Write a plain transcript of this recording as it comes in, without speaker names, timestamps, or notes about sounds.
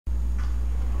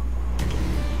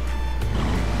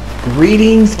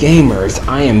Greetings gamers,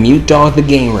 I am Mute Dog the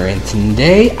Gamer, and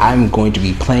today I'm going to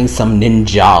be playing some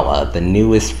Ninjala, the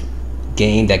newest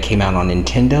game that came out on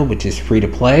Nintendo, which is free to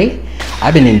play.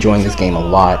 I've been enjoying this game a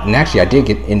lot, and actually I did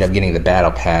end up getting the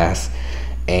Battle Pass,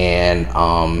 and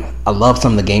I love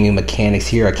some of the gaming mechanics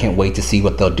here. I can't wait to see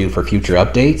what they'll do for future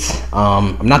updates.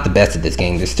 I'm not the best at this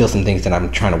game, there's still some things that I'm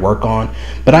trying to work on,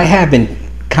 but I have been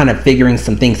kind of figuring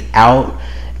some things out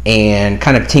and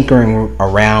kind of tinkering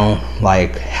around,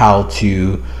 like how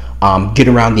to get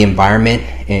around the environment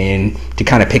and to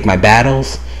kind of pick my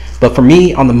battles. But for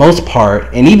me, on the most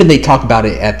part, and even they talk about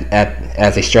it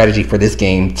as a strategy for this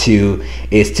game too,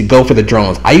 is to go for the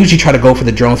drones. I usually try to go for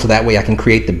the drones so that way I can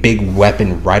create the big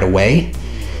weapon right away.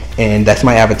 And that's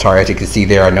my avatar, as you can see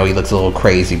there. I know he looks a little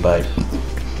crazy, but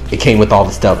it came with all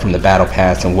the stuff from the Battle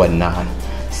Pass and whatnot.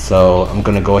 So I'm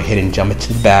gonna go ahead and jump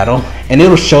into the battle, and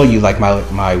it'll show you like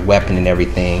my weapon and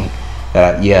everything.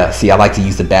 Yeah, see, I like to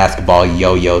use the basketball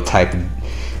yo-yo type,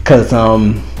 because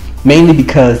mainly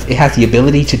because it has the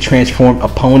ability to transform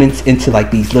opponents into like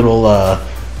these little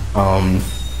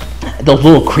those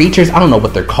little creatures. I don't know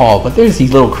what they're called, but there's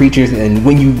these little creatures, and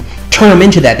when you turn them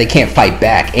into that, they can't fight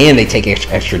back and they take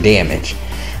extra damage.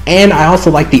 And I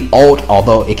also like the ult,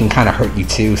 although it can kind of hurt you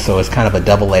too, so it's kind of a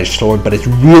double-edged sword, but it's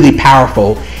really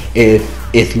powerful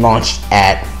if it's launched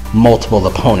at multiple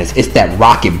opponents. It's that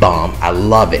rocket bomb. I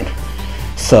love it.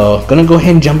 So gonna go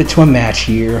ahead and jump into a match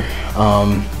here.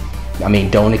 I mean,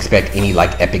 don't expect any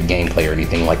like epic gameplay or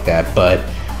anything like that, but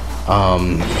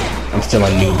I'm still a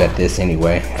noob at this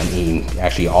anyway. I mean,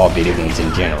 actually all video games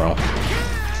in general.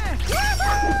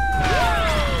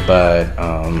 But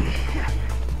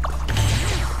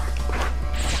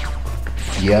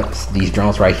yep, these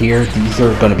drones right here, these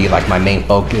are going to be like my main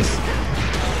focus.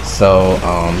 So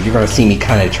you're going to see me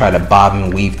kind of try to bob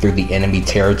and weave through the enemy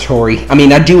territory. I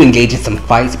mean, I do engage in some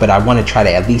fights, but I want to try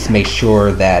to at least make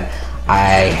sure that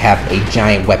I have a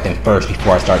giant weapon first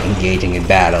before I start engaging in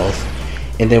battles.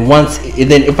 And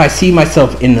then if I see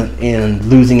myself in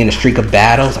losing in a streak of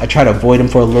battles, I try to avoid them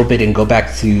for a little bit and go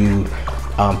back to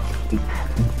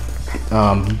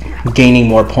gaining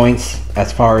more points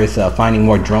as far as finding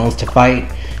more drones to fight,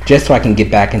 just so I can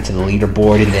get back into the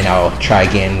leaderboard, and then I'll try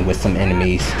again with some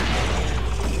enemies.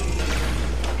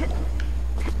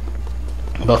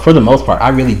 But for the most part, I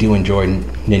really do enjoy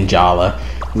Ninjala.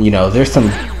 You know, there's some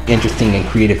interesting and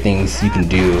creative things you can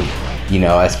do, you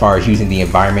know, as far as using the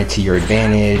environment to your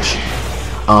advantage,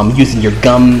 using your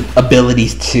gum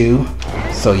abilities too.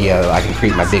 So yeah, I can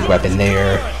create my big weapon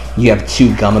there. You have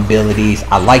 2 gum abilities.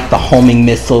 I like the homing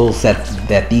missiles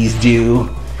that these do.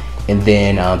 And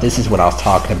then this is what I was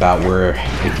talking about, where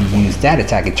if you use that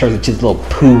attack, it turns into this little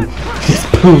poo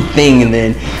thing, and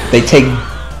then they take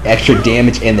extra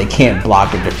damage and they can't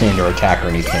block or defend or attack or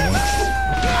anything.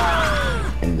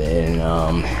 And then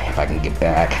if I can get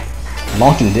back,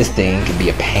 launching this thing can be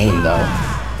a pain though.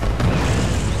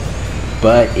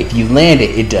 But if you land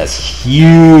it, it does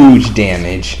huge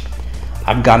damage.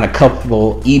 I've gotten a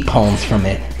couple E-poems from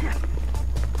it.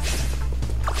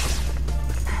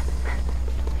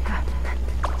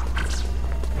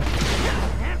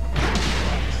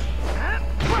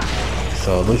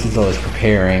 So this is always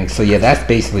preparing. So yeah, that's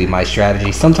basically my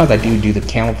strategy. Sometimes I do the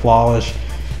camouflage,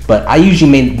 but I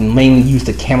usually mainly use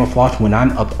the camouflage when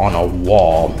I'm up on a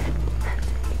wall.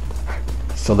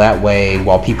 So that way,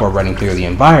 while people are running through the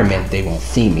environment, they won't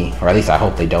see me, or at least I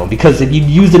hope they don't. Because if you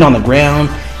use it on the ground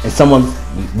and someone's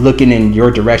looking in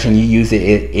your direction, you use it,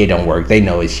 it don't work. They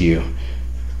know it's you.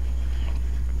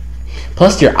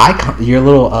 Plus, your icon, your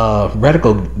little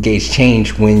reticle gauge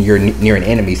change when you're near an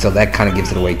enemy, so that kind of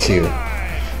gives it away too.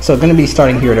 So, going to be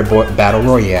starting here at a battle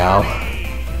royale.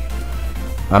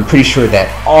 I'm pretty sure that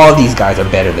all these guys are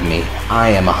better than me. I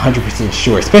am 100%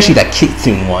 sure, especially that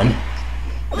Kitsune one.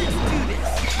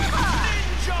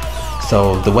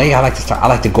 So the way I like to start, I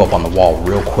like to go up on the wall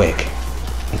real quick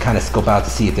and kind of scope out to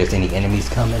see if there's any enemies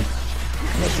coming.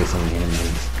 Unless there's any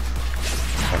enemies.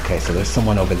 Okay, so there's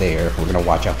someone over there. We're gonna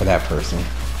watch out for that person.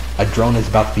 A drone is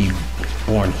about to be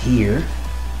born here.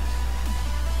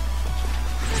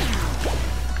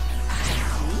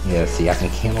 Yeah, see, I can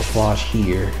camouflage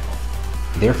here.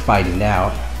 They're fighting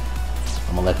out.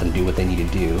 I'm gonna let them do what they need to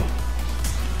do.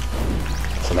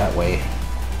 So that way,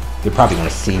 they're probably gonna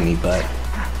see me, but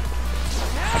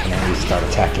I can at least start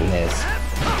attacking this.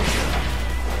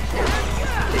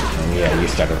 And yeah, you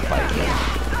started fighting.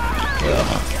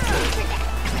 Ugh.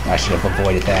 I should have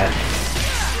avoided that.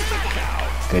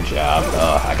 Good job.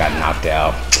 I got knocked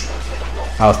out.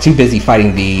 I was too busy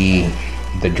fighting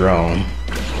the drone.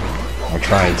 Or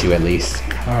trying to, at least.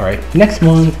 Alright, next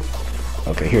one.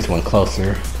 Okay, here's one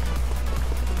closer.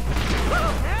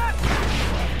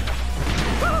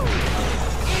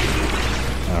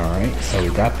 Alright, so we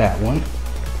got that one.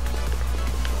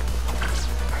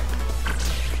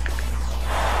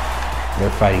 They're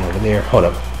fighting over there. Hold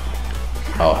up.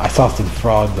 Oh, I saw some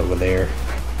frogs over there.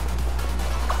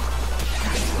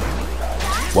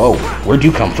 Whoa, where'd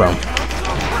you come from?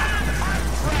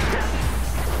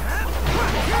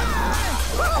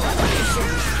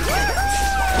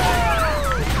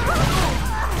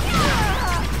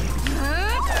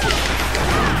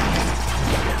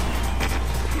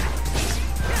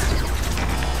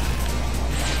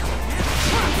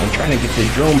 I'm trying to get the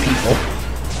drone people.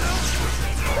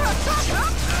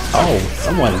 Oh,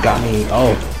 someone got me.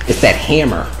 Oh, it's that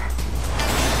hammer.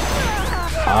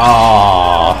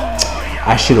 Oh,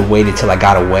 I should have waited till I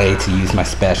got away to use my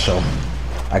special.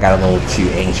 I got a little too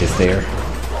anxious there.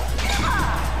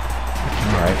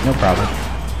 Alright, no problem.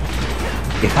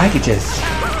 If I could just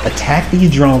attack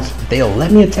these drones, they'll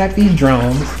let me attack these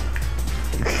drones.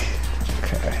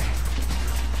 Okay.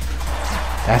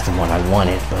 That's the one I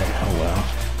wanted, but oh well.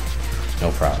 No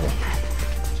problem.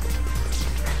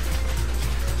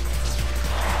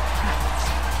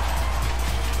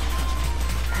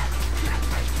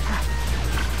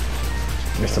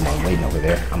 There's someone waiting over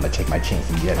there. I'm gonna take my chance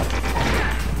and get him.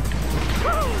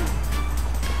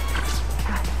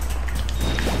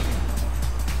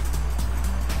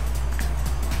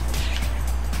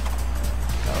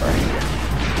 Alright.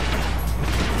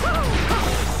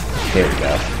 There we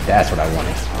go. That's what I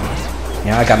wanted.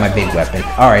 Now I got my big weapon.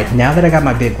 Alright, now that I got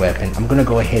my big weapon, I'm gonna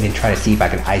go ahead and try to see if I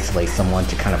can isolate someone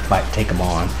to kind of take them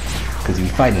on. Because if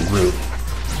you fight in a group,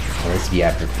 unless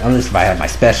if I have my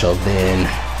special, then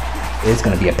it's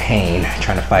gonna be a pain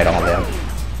trying to fight all of them.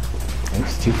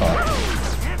 It's too far.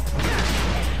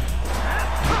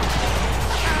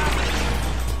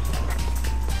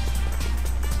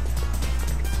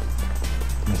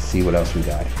 Let's see what else we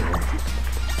got here.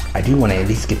 I do want to at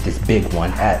least get this big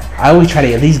one. I always try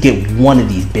to at least get one of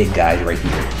these big guys right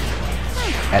here.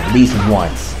 At least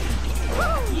once.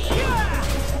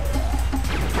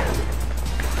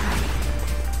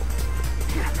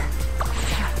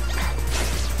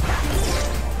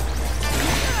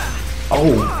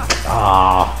 Oh,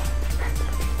 oh.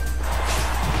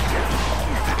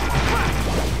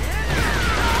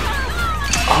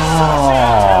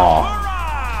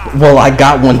 Well, I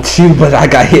got one too, but I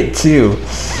got hit too.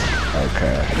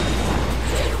 Okay.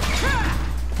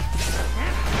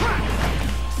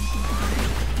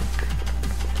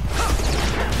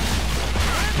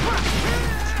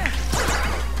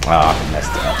 Oh, I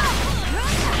messed up.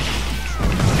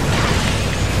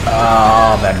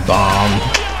 Oh, that bomb.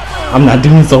 I'm not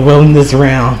doing so well in this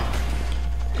round.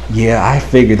 Yeah, I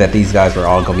figured that these guys were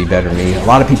all going to be better than me. A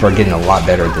lot of people are getting a lot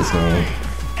better at this game.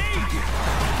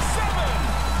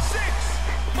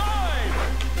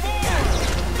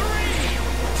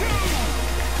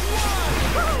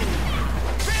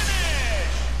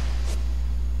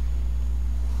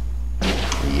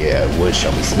 Yeah, it would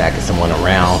show me smacking someone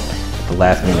around at the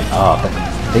last minute. Oh,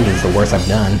 I think this is the worst I've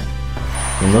done.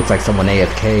 It looks like someone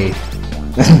AFK.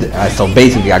 So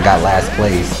basically I got last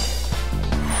place.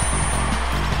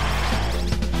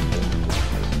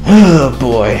 Oh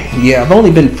boy. Yeah, I've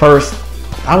only been first.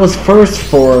 I was first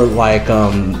for like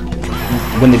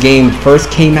when the game first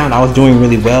came out. I was doing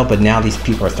really well, but now these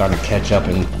people are starting to catch up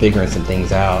and figuring some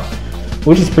things out,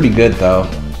 which is pretty good though.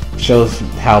 Shows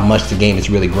how much the game is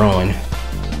really growing.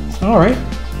 So, alright,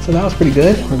 so that was pretty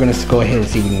good. We're gonna go ahead and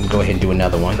see if we can go ahead and do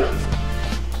another one.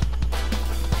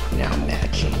 Now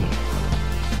matching.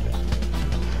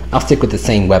 I'll stick with the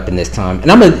same weapon this time,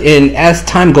 and and as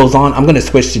time goes on, I'm gonna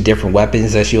switch to different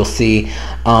weapons, as you'll see.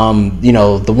 You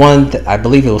know, the one that I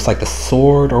believe it was like the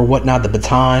sword or whatnot, the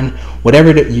baton,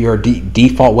 whatever your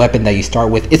default weapon that you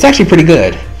start with. It's actually pretty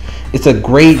good. It's a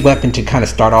great weapon to kind of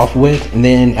start off with, and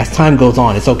then as time goes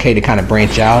on, it's okay to kind of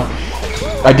branch out.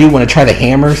 I do want to try the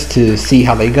hammers to see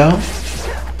how they go,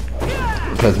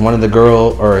 because one of the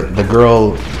girl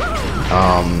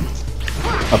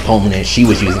opponent, she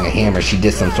was using a hammer. She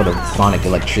did some sort of sonic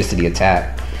electricity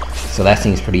attack, so that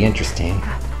seems pretty interesting.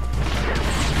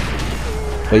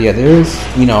 But yeah, there's,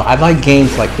 you know, I like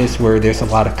games like this where there's a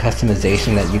lot of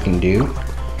customization that you can do,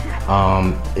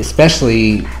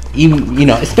 especially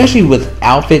especially with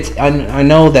outfits. I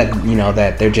know that, you know,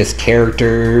 that they're just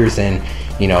characters, and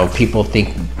you know, people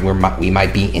think we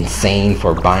might be insane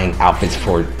for buying outfits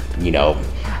for, you know,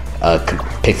 a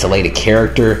pixelated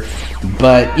character,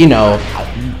 but you know,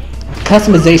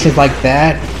 customizations like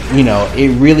that, you know, it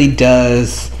really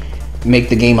does make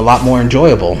the game a lot more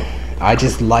enjoyable. I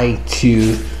just like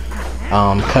to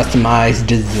customize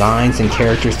designs and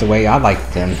characters the way I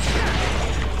like them.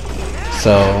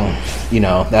 So, you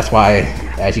know, that's why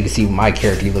as you can see, my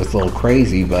character looks a little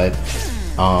crazy, but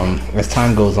as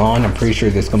time goes on, I'm pretty sure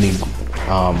there's gonna be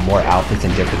more outfits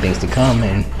and different things to come,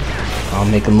 and I'll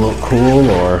make them look cool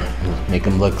or make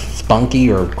them look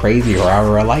spunky or crazy or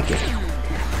however I like it.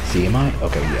 See, am I?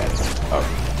 Okay, yes. Oh,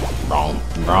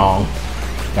 wrong.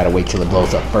 Gotta wait till it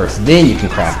blows up first, then you can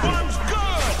craft it.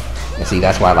 And see,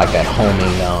 that's why I like that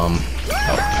homing. Oh,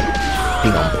 he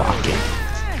gonna block it.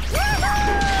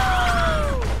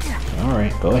 All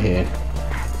right, go ahead.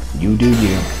 You do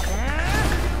you.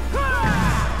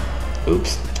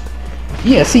 Oops.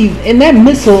 Yeah, see, in that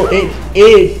missile, it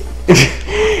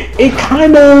it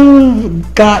kind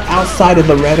of got outside of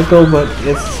the reticle, but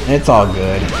it's all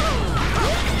good.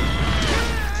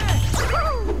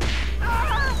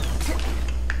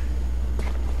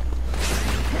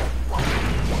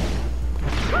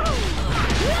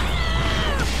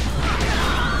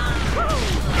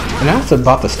 And I also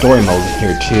bought the story mode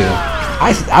here too.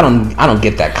 I don't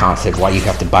get that concept why you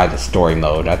have to buy the story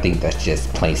mode. I think that's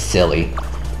just plain silly.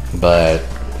 But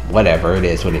whatever, it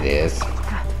is what it is.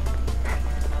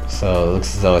 So it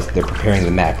looks as though they're preparing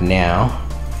the map now.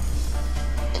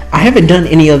 I haven't done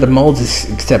any other modes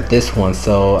except this one,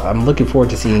 so I'm looking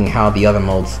forward to seeing how the other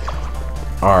modes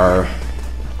are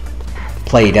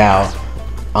played out.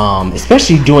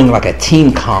 Especially doing like a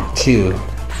team comp too.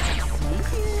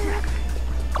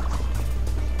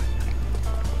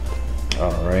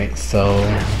 Alright, so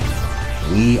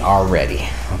we are ready.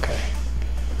 Okay.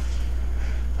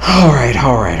 Alright.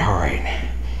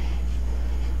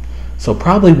 So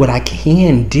probably what I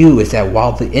can do is that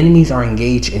while the enemies are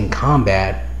engaged in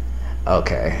combat,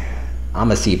 okay, I'm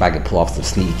gonna see if I can pull off some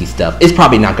sneaky stuff. It's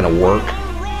probably not gonna work,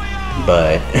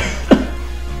 but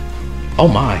oh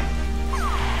my.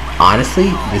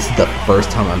 Honestly, this is the first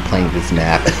time I'm playing this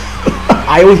map.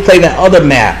 I always play that other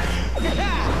map.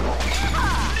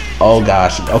 Oh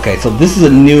gosh, okay, so this is a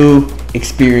new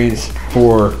experience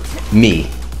for me.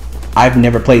 I've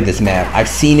never played this map. I've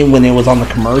seen it when it was on the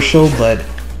commercial, but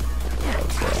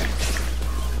okay.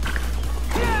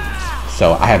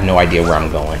 So I have no idea where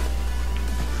I'm going.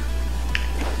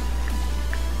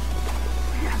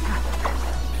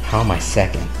 How am I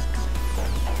second?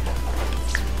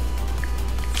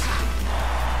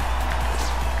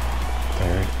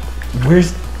 Third.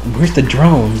 Where's the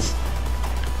drones?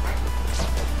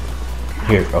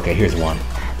 Here, okay, here's one.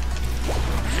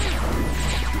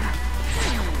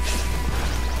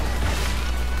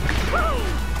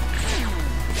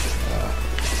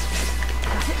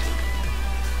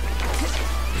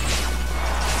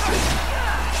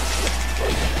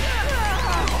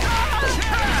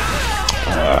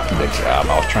 Good job.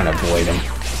 I was trying to avoid him.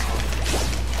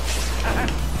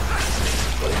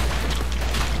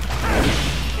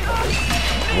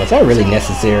 Was that really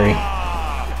necessary?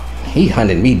 He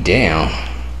hunted me down.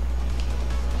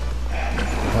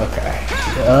 Okay.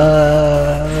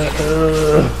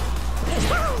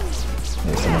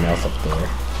 There's someone else up there.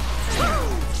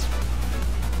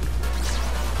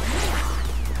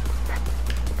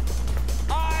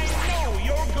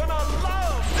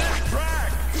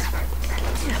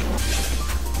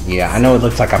 Yeah, I know it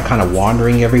looks like I'm kind of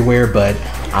wandering everywhere, but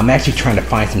I'm actually trying to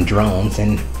find some drones,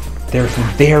 and they're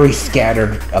very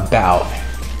scattered about.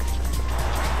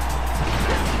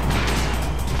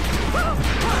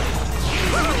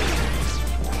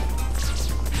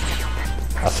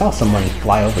 I saw someone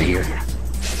fly over here.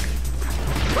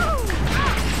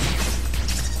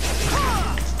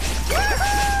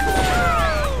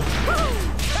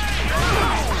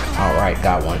 Alright,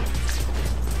 got one.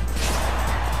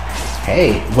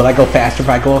 Hey, will I go faster if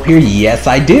I go up here? Yes,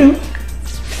 I do.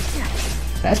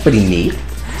 That's pretty neat.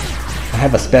 I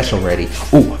have a special ready.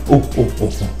 Ooh.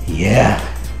 Yeah.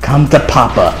 Come to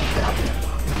Papa.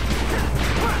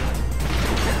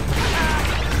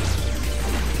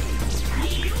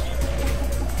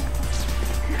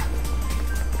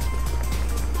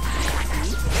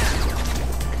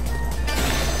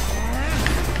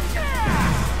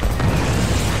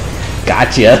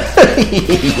 Gotcha.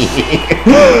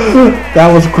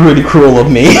 That was pretty cruel of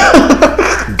me.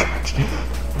 Gotcha.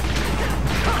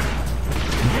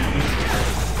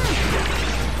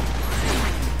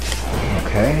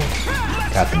 Okay.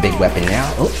 Got the big weapon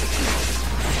now. Oh.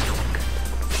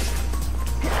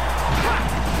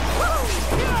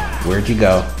 Where'd you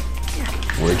go?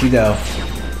 Where'd you go?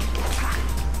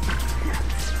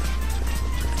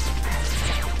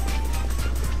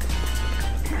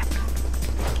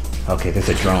 Okay, there's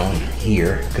a drone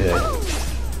here. Good.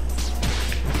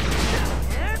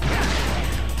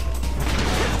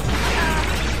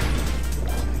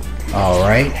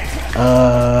 Alright.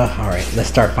 Alright, let's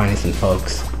start finding some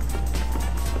folks.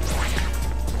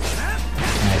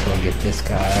 I'll get this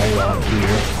guy while I'm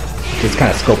here. Just kind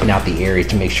of scoping out the area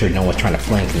to make sure no one's trying to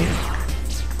flank me.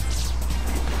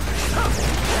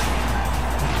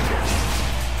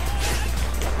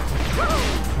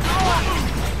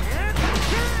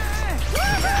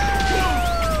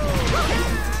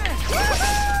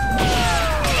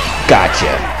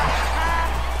 Gotcha.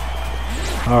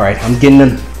 Alright, I'm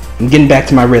getting back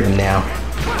to my rhythm now.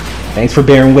 Thanks for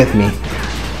bearing with me.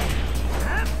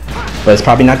 But it's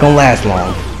probably not gonna last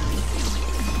long.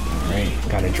 Alright,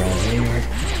 got a drone there.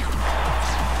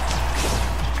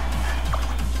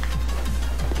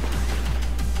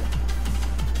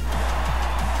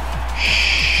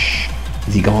 Shh.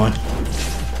 Is he gone? I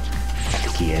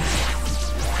think he is.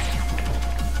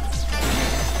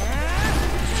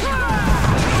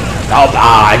 Oh,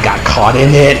 I got caught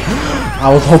in it.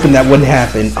 I was hoping that wouldn't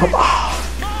happen.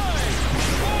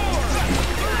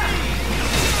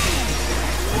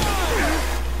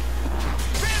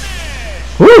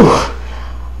 Whew.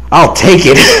 I'll take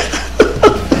it.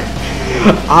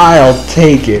 I'll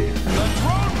take it.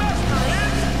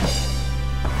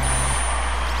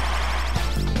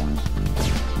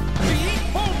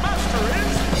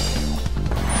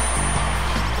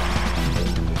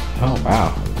 Oh,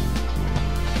 wow.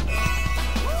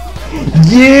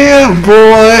 Yeah,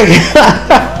 boy!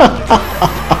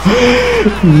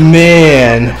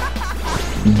 Man,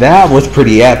 that was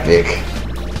pretty epic.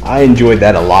 I enjoyed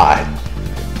that a lot.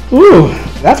 Ooh,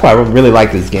 that's why I really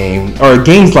like this game, or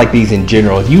games like these in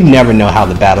general. You never know how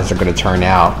the battles are going to turn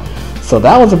out. So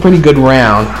that was a pretty good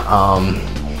round.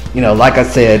 You know, like I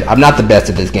said, I'm not the best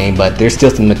at this game, but there's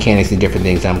still some mechanics and different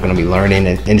things that I'm going to be learning,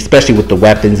 and especially with the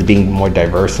weapons being more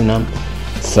diverse in them.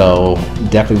 So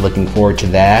definitely looking forward to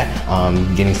that.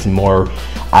 Getting some more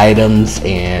items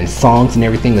and songs and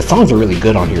everything. The songs are really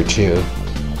good on here too,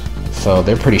 so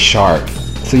they're pretty sharp.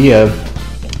 So yeah,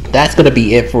 that's gonna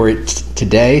be it for it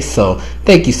today. So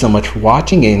thank you so much for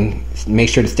watching, and make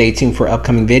sure to stay tuned for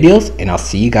upcoming videos, and I'll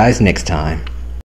see you guys next time.